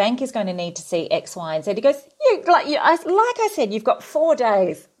 and the bank is going to need to see X, Y, and Z. He goes, like I said, you've got 4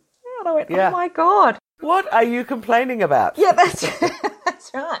 days. And I went, Yeah. oh my God. What are you complaining about? Yeah, that's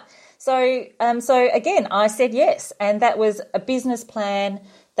right. So again, I said yes, and that was a business plan.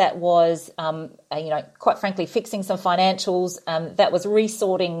 That was, quite frankly, fixing some financials. That was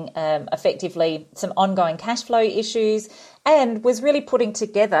resorting effectively some ongoing cash flow issues, and was really putting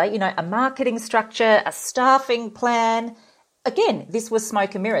together, a marketing structure, a staffing plan. Again, this was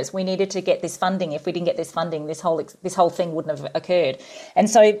smoke and mirrors. We needed to get this funding. If we didn't get this funding, this whole thing wouldn't have occurred. And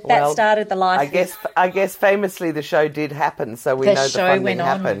so that started the life. I guess famously the show did happen, so we know the funding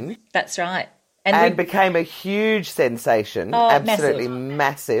happened. That's right. And became a huge sensation, absolutely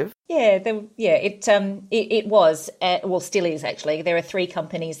massive. Yeah, it was, still is actually. There are 3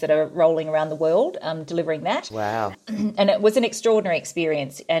 companies that are rolling around the world delivering that. Wow. And it was an extraordinary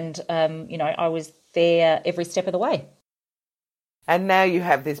experience, and, I was there every step of the way. And now you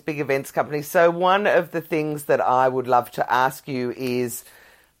have this big events company. So one of the things that I would love to ask you is,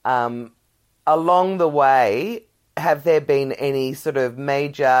 along the way, have there been any sort of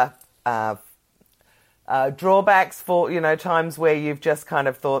major drawbacks for, times where you've just kind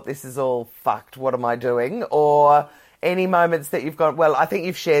of thought, this is all fucked, what am I doing? Or any moments that you've gone, well, I think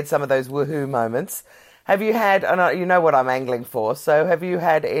you've shared some of those woohoo moments. Have you had, and you know what I'm angling for, so have you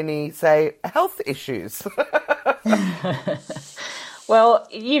had any, say, health issues? Well,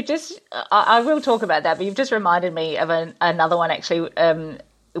 I will talk about that, but you've just reminded me of another one actually,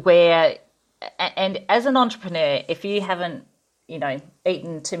 where, and as an entrepreneur, if you haven't,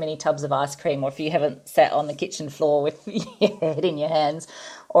 eaten too many tubs of ice cream, or if you haven't sat on the kitchen floor with your head in your hands,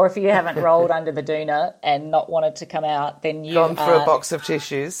 or if you haven't rolled under the doona and not wanted to come out, then you gone through a box of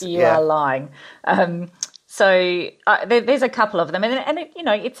tissues. You are lying. So there's a couple of them, and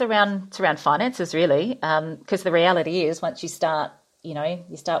it's around finances really, because the reality is once you start,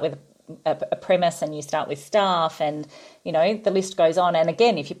 you start with a premise and you start with staff, and the list goes on. And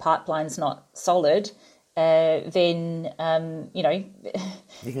again, if your pipeline's not solid, then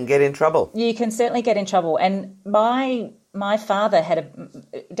you can get in trouble. You can certainly get in trouble. And my father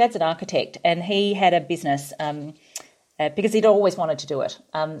Dad's an architect, and he had a business because he'd always wanted to do it.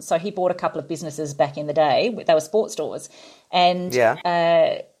 So he bought a couple of businesses back in the day. They were sports stores, and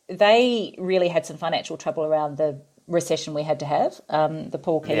they really had some financial trouble around the recession we had to have, the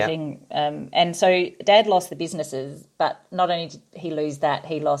poor Keating. And so Dad lost the businesses, but not only did he lose that,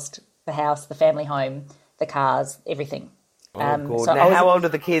 he lost the house, the family home, the cars, everything. Oh, God. So now, how old are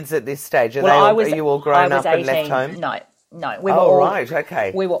the kids at this stage? Are you all grown up 18, and left home? No. We were all, right,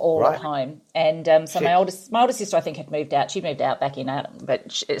 okay. We were all at home. And so my oldest sister, I think, had moved out. She moved out back in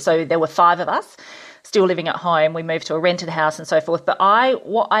so there were 5 of us still living at home. We moved to a rented house and so forth. But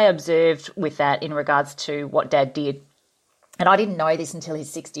what I observed with that in regards to what Dad did, and I didn't know this until his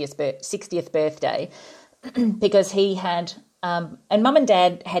 60th birthday, because he had... and Mum and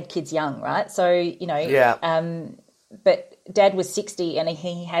Dad had kids young, right? So, but Dad was 60 and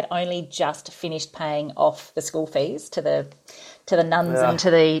he had only just finished paying off the school fees to the nuns and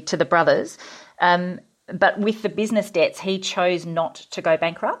to the brothers. But with the business debts, he chose not to go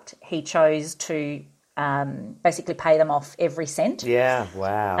bankrupt. He chose to basically pay them off every cent. Yeah,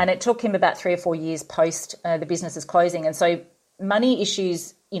 wow. And it took him about 3 or 4 years post the business's closing. And so money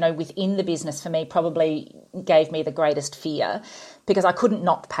issues, within the business for me probably gave me the greatest fear, because I couldn't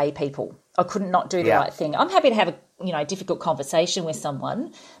not pay people. I couldn't not do the right thing. I'm happy to have a difficult conversation with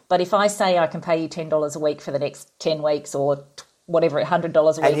someone, but if I say I can pay you $10 a week for the next 10 weeks or whatever, $100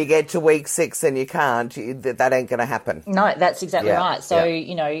 a week. And you get to week 6 and you can't, that ain't going to happen. No, that's exactly right. So,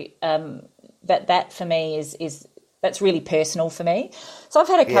 that for me is that's really personal for me. So I've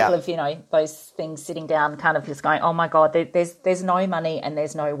had a couple of, those things sitting down kind of just going, oh, my God, there's no money and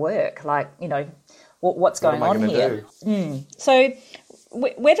there's no work. Like, what's going on here? So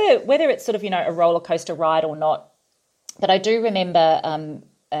whether it's sort of, a roller coaster ride or not, but I do remember,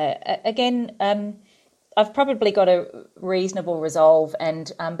 I've probably got a reasonable resolve,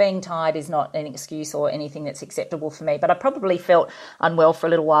 and being tired is not an excuse or anything that's acceptable for me. But I probably felt unwell for a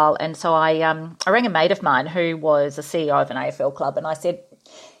little while, and so I rang a mate of mine who was a CEO of an AFL club, and I said,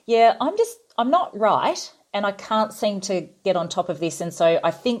 "Yeah, I'm not right, and I can't seem to get on top of this, and so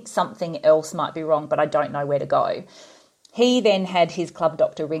I think something else might be wrong, but I don't know where to go." He then had his club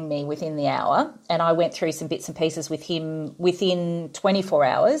doctor ring me within the hour, and I went through some bits and pieces with him. Within 24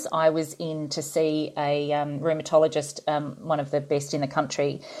 hours, I was in to see a rheumatologist, one of the best in the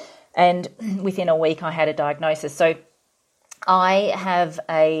country, and within a week I had a diagnosis. So I have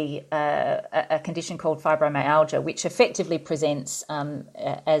a condition called fibromyalgia, which effectively presents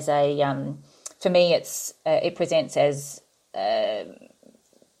as a, for me, it presents as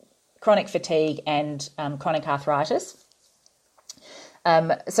chronic fatigue and chronic arthritis.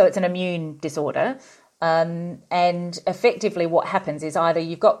 So it's an immune disorder. And effectively what happens is either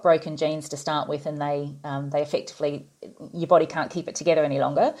you've got broken genes to start with and they effectively, your body can't keep it together any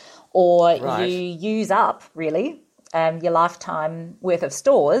longer, or Right. you use up, really, your lifetime worth of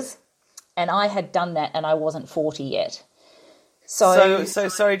stores. And I had done that and I wasn't 40 yet. So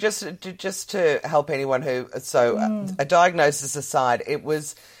sorry, just to help anyone who, a diagnosis aside, it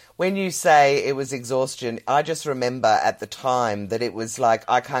was, when you say it was exhaustion, I just remember at the time that it was like,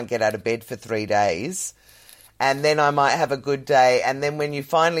 I can't get out of bed for 3 days, and then I might have a good day, and then when you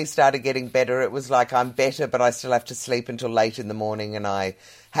finally started getting better, it was like, I'm better, but I still have to sleep until late in the morning, and I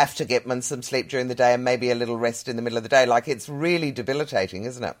have to get some sleep during the day and maybe a little rest in the middle of the day. Like, it's really debilitating,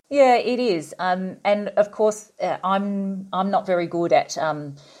 isn't it? Yeah, it is. And of course, I'm not very good at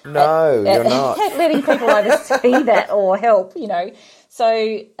You're not. at letting people either see that or help, you know. So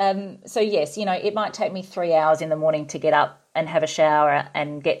yes, you know, it might take me 3 hours in the morning to get up and have a shower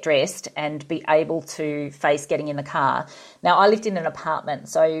and get dressed and be able to face getting in the car. Now, I lived in an apartment,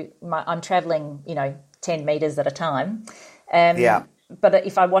 so I'm travelling, you know, 10 metres at a time. Yeah. But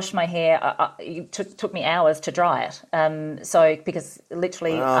if I washed my hair, it took me hours to dry it. So because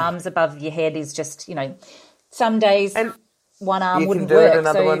literally arms above your head is just, you know, some days And one arm you wouldn't can do work. it and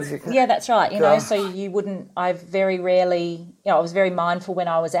other so, ones you can't. Yeah, that's right. You know, Gosh. so you wouldn't. I very rarely. You know, I was very mindful when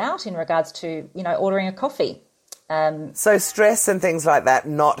I was out in regards to, you know, ordering a coffee. So stress and things like that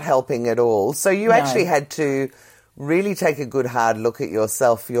not helping at all. So you actually had to really take a good hard look at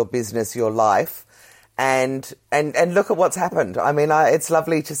yourself, your business, your life, and look at what's happened. I mean, it's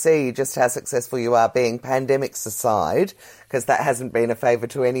lovely to see just how successful you are, being pandemics aside, because that hasn't been a favour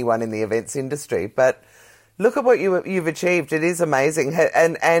to anyone in the events industry. But look at what you've achieved. It is amazing.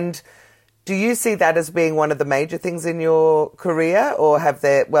 And do you see that as being one of the major things in your career, or have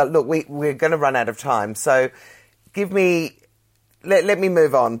there? Well, look, we're going to run out of time, so let me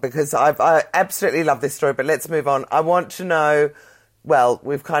move on, because I absolutely love this story, but let's move on. I want to know, well,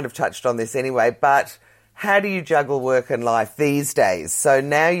 we've kind of touched on this anyway, but how do you juggle work and life these days? So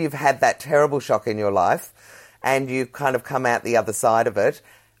now you've had that terrible shock in your life and you've kind of come out the other side of it.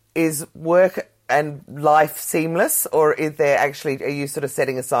 Is work and life seamless, or are you sort of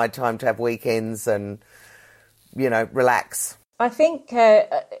setting aside time to have weekends and, you know, relax? I think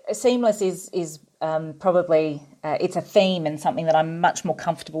seamless is probably it's a theme and something that I'm much more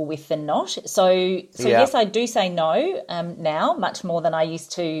comfortable with than not. So yes, I do say no now much more than I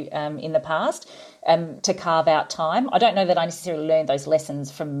used to in the past to carve out time. I don't know that I necessarily learned those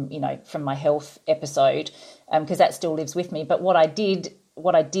lessons from my health episode because that still lives with me. But what I did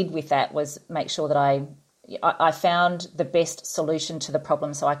with that was make sure that I found the best solution to the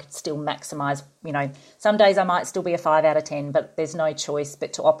problem so I could still maximise, you know, some days I might still be a 5 out of 10, but there's no choice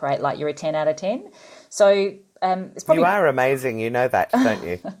but to operate like you're a 10 out of 10. So it's probably... You are amazing, you know that, don't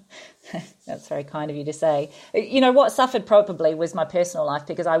you? That's very kind of you to say. You know, what suffered probably was my personal life,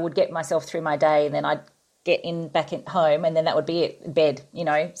 because I would get myself through my day and then I'd get back at home and then that would be it, bed, you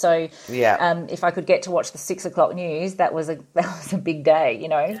know. So if I could get to watch the 6 o'clock news, that was a big day, you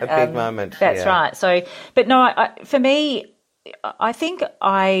know. A big moment. That's right. So, but no, for me, I think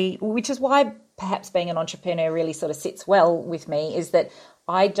which is why perhaps being an entrepreneur really sort of sits well with me, is that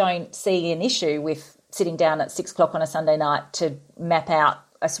I don't see an issue with sitting down at 6 o'clock on a Sunday night to map out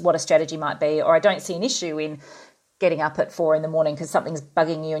what a strategy might be, or I don't see an issue in getting up at 4 a.m. because something's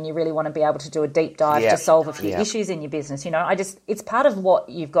bugging you and you really want to be able to do a deep dive to solve a few issues in your business. You know, it's part of what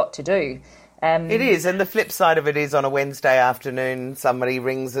you've got to do. It is, and the flip side of it is on a Wednesday afternoon, somebody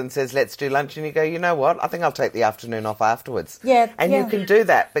rings and says, let's do lunch, and you go, you know what, I think I'll take the afternoon off afterwards. And you can do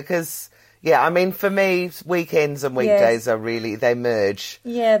that because, I mean, for me, weekends and weekdays are really, they merge.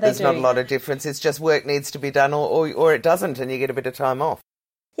 Yeah, they There's not a lot of difference. It's just work needs to be done or it doesn't, and you get a bit of time off.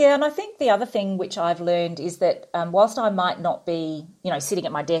 Yeah, and I think the other thing which I've learned is that whilst I might not be, you know, sitting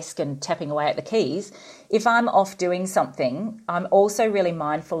at my desk and tapping away at the keys, if I'm off doing something, I'm also really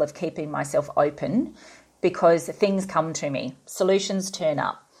mindful of keeping myself open, because things come to me, solutions turn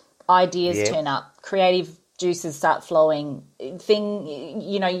up, ideas turn up, creative juices start flowing,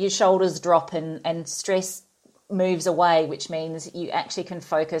 your shoulders drop and stress moves away, which means you actually can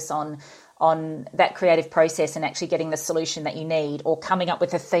focus on on that creative process and actually getting the solution that you need, or coming up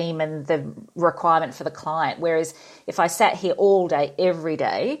with a theme and the requirement for the client. Whereas if I sat here all day, every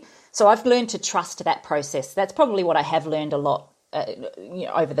day, so I've learned to trust that process. That's probably what I have learned a lot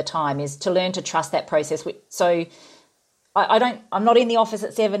over the time, is to learn to trust that process. So I'm not in the office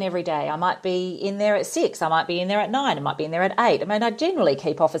at 7 every day. I might be in there at 6. I might be in there at 9. I might be in there at 8. I mean, I generally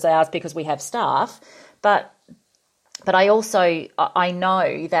keep office hours because we have staff, but I also, I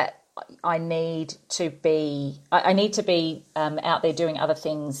know that I need to be out there doing other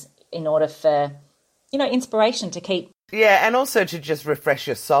things in order for, inspiration to keep. Yeah, and also to just refresh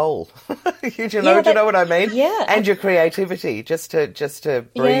your soul. Do you know what I mean? Yeah. And your creativity, just to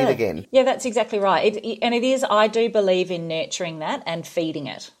breathe again. Yeah, that's exactly right. I do believe in nurturing that and feeding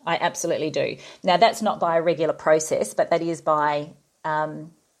it. I absolutely do. Now, that's not by a regular process, but that is by...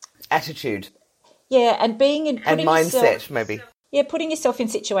 attitude. Yeah, and and mindset, maybe. Yeah, putting yourself in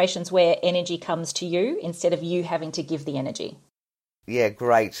situations where energy comes to you instead of you having to give the energy. Yeah,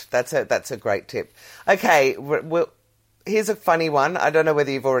 great. That's a great tip. Okay, here's a funny one. I don't know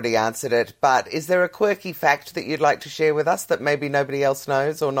whether you've already answered it, but is there a quirky fact that you'd like to share with us that maybe nobody else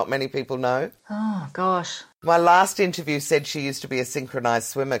knows or not many people know? Oh, gosh. My last interview said she used to be a synchronised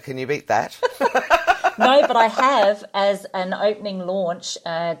swimmer. Can you beat that? No, but I have, as an opening launch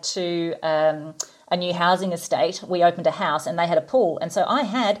to a new housing estate. We opened a house and they had a pool. And so I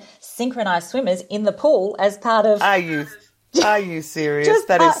had synchronised swimmers in the pool as part of... Are you serious?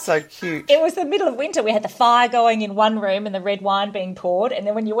 That is so cute. It was the middle of winter. We had the fire going in one room and the red wine being poured. And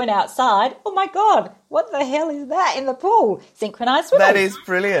then when you went outside, oh my God, what the hell is that in the pool? Synchronised swimmers. That is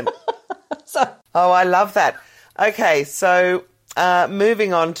brilliant. Oh, I love that. Okay, so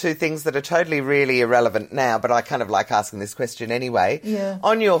moving on to things that are totally really irrelevant now, but I kind of like asking this question anyway. Yeah.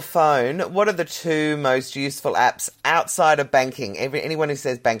 On your phone, what are the 2 most useful apps outside of banking? Anyone who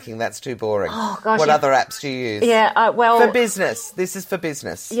says banking, that's too boring. Oh, gosh. What other apps do you use? Yeah, for business. This is for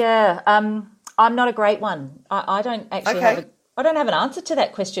business. Yeah, I'm not a great one. I don't actually I don't have an answer to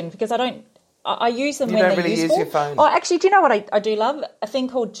that question because I use them when they're useful. You don't really use your phone. Oh, actually, do you know what I do love? A thing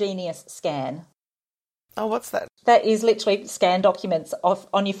called Genius Scan. Oh, what's that? That is literally scan documents off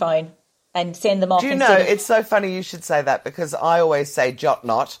on your phone and send them off. Do you know, it's so funny you should say that because I always say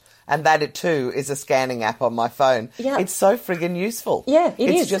Jotnot, and that it too is a scanning app on my phone. Yeah. It's so friggin' useful. Yeah,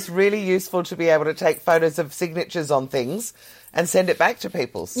 it's just really useful to be able to take photos of signatures on things and send it back to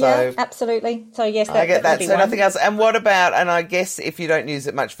people. So yeah, absolutely. So yes, I get that. So one. Nothing else. And what about, and I guess if you don't use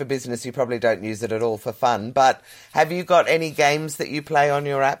it much for business, you probably don't use it at all for fun, but have you got any games that you play on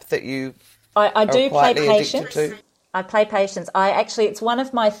your app that you I do play Patience. To? I play Patience. It's one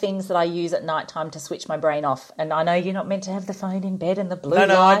of my things that I use at night time to switch my brain off. And I know you're not meant to have the phone in bed and the blue light.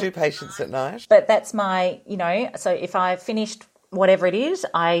 No, I do Patience at night. But that's my, so if I've finished whatever it is,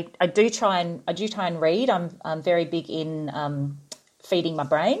 I do try and read. I'm very big in feeding my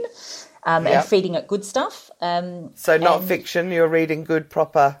brain and feeding it good stuff. So not fiction, you're reading good,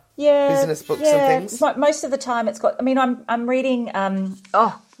 proper business books and things? Most of the time it's got, I'm reading,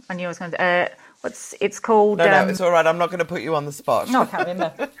 I knew I was going to, it's called... No, it's all right. I'm not going to put you on the spot. No, I can't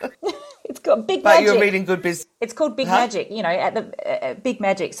remember. It's got Big Magic. But you're reading good business. It's called Big Magic, at the Big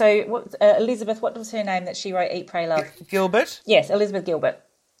Magic. So Elizabeth, what was her name that she wrote Eat, Pray, Love? Gilbert? Yes, Elizabeth Gilbert.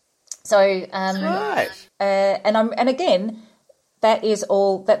 So... right. And again, that is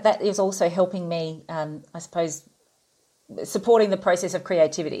all... That is also helping me, I suppose, supporting the process of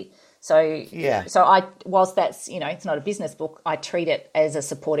creativity. So whilst that's, it's not a business book, I treat it as a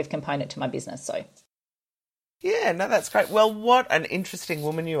supportive component to my business. So. Yeah, no, that's great. Well, what an interesting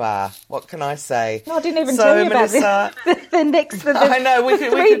woman you are. What can I say? No, I didn't even tell you Melissa, about the next. I know, we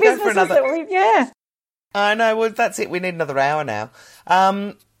could go for another. I know, well, that's it. We need another hour now.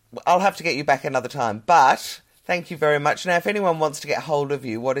 I'll have to get you back another time, but... Thank you very much. Now, if anyone wants to get hold of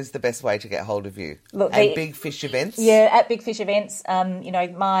you, what is the best way to get hold of you? Look, at Big Fish Events? Yeah, at Big Fish Events.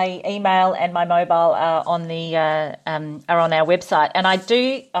 My email and my mobile are on our website. And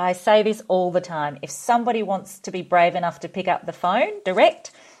I say this all the time. If somebody wants to be brave enough to pick up the phone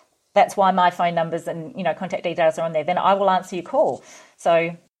direct, that's why my phone numbers and, contact details are on there. Then I will answer your call.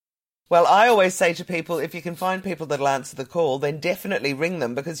 So... Well, I always say to people, if you can find people that'll answer the call, then definitely ring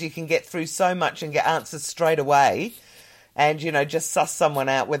them because you can get through so much and get answers straight away and, just suss someone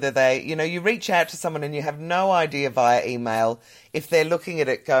out whether they, you reach out to someone and you have no idea via email if they're looking at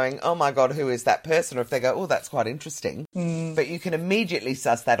it going, oh my God, who is that person? Or if they go, oh, that's quite interesting. But you can immediately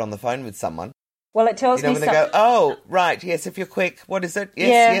suss that on the phone with someone. Well, it tells me when they go, oh, right, yes, if you're quick, what is it?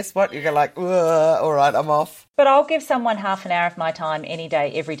 Yes, what? You go like, all right, I'm off. But I'll give someone half an hour of my time any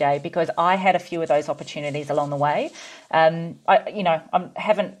day, every day, because I had a few of those opportunities along the way. I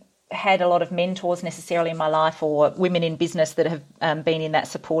haven't had a lot of mentors necessarily in my life or women in business that have been in that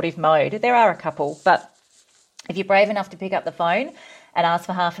supportive mode. There are a couple, but if you're brave enough to pick up the phone and ask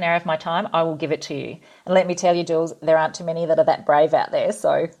for half an hour of my time, I will give it to you. And let me tell you, Jules, there aren't too many that are that brave out there.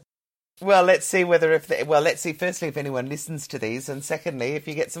 So, well, let's see let's see firstly if anyone listens to these, and secondly if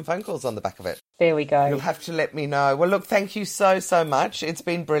you get some phone calls on the back of it. There we go. You'll have to let me know. Well, look, thank you so much. It's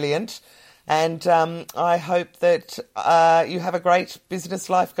been brilliant. And I hope that you have a great business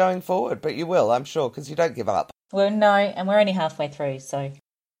life going forward. But you will, I'm sure, because you don't give up. Well, no, and we're only halfway through, so.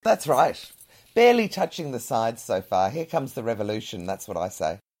 That's right. Barely touching the sides so far. Here comes the revolution, that's what I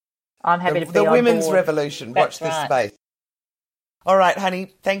say. I'm happy to be the on women's board. revolution. That's Watch this right. space. All right,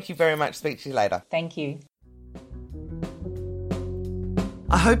 honey, thank you very much. Speak to you later. Thank you.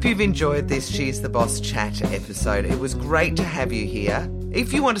 I hope you've enjoyed this She's the Boss chat episode. It was great to have you here.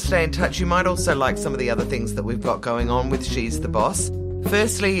 If you want to stay in touch, you might also like some of the other things that we've got going on with She's the Boss.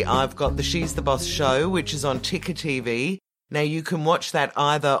 Firstly, I've got the She's the Boss show, which is on Ticker TV. Now, you can watch that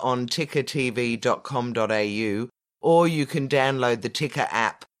either on tickertv.com.au or you can download the Ticker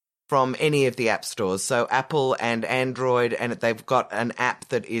app from any of the app stores. So Apple and Android, and they've got an app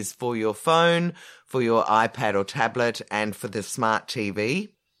that is for your phone, for your iPad or tablet, and for the smart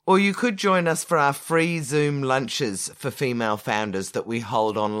TV. Or you could join us for our free Zoom lunches for female founders that we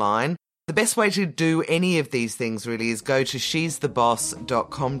hold online. The best way to do any of these things really is go to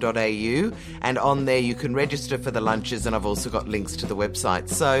she'stheboss.com.au, and on there you can register for the lunches, and I've also got links to the website.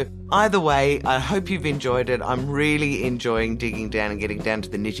 So either way, I hope you've enjoyed it. I'm really enjoying digging down and getting down to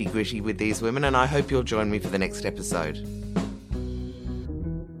the nitty-gritty with these women, and I hope you'll join me for the next episode.